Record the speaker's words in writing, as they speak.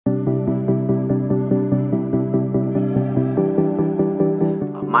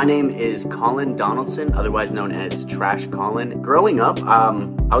My name is Colin Donaldson, otherwise known as Trash Colin. Growing up,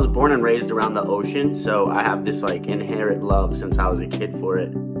 I was born and raised around the ocean, so I have this inherent love since I was a kid for it.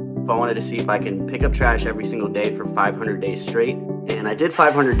 I wanted to see if I can pick up trash every single day for 500 days straight, and I did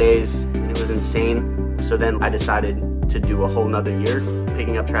 500 days. It was insane. So then I decided to do a whole nother year,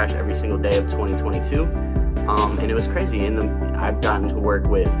 picking up trash every single day of 2022, and it was crazy. And I've gotten to work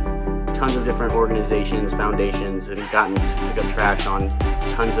with tons of different organizations, foundations, and gotten to pick up trash on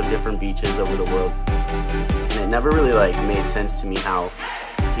tons of different beaches over the world. And it never really made sense to me how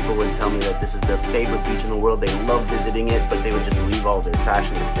people would tell me that this is their favorite beach in the world. They love visiting it, but they would just leave all their trash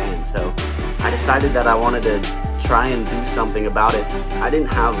in the sand. So I decided that I wanted to try and do something about it. I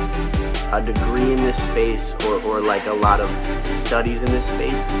didn't have a degree in this space or a lot of studies in this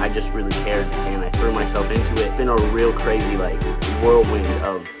space. I just really cared and I threw myself into it. It's been a real crazy whirlwind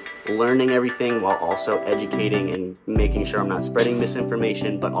of learning everything while also educating and making sure I'm not spreading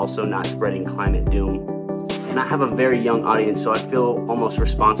misinformation, but also not spreading climate doom. And I have a very young audience, so I feel almost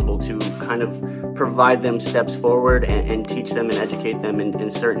responsible to kind of provide them steps forward and teach them and educate them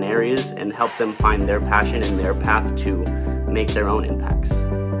in certain areas and help them find their passion and their path to make their own impacts.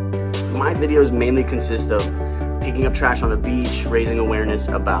 My videos mainly consist of picking up trash on the beach, raising awareness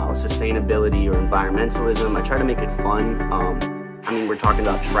about sustainability or environmentalism. I try to make it fun. I mean, we're talking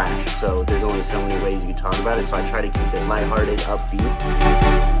about trash, so there's only so many ways you can talk about it, so I try to keep it lighthearted, upbeat.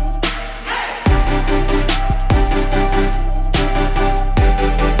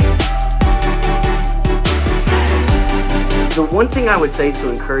 The one thing I would say to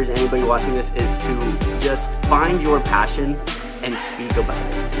encourage anybody watching this is to just find your passion and speak about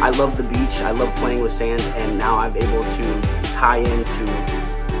it. I love the beach, I love playing with sand, and now I'm able to tie into,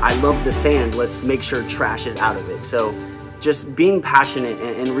 I love the sand, let's make sure trash is out of it. So just being passionate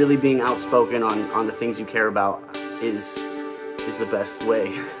and really being outspoken on the things you care about is the best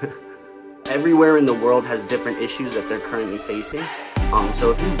way. Everywhere in the world has different issues that they're currently facing. So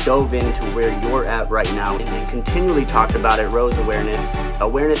if you dove into where you're at right now and continually talked about it, rose awareness.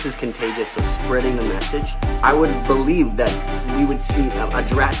 Awareness is contagious, so spreading the message. I would believe that we would see a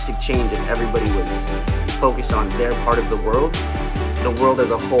drastic change if everybody was focused on their part of the world. The world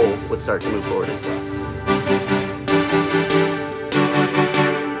as a whole would start to move forward as well.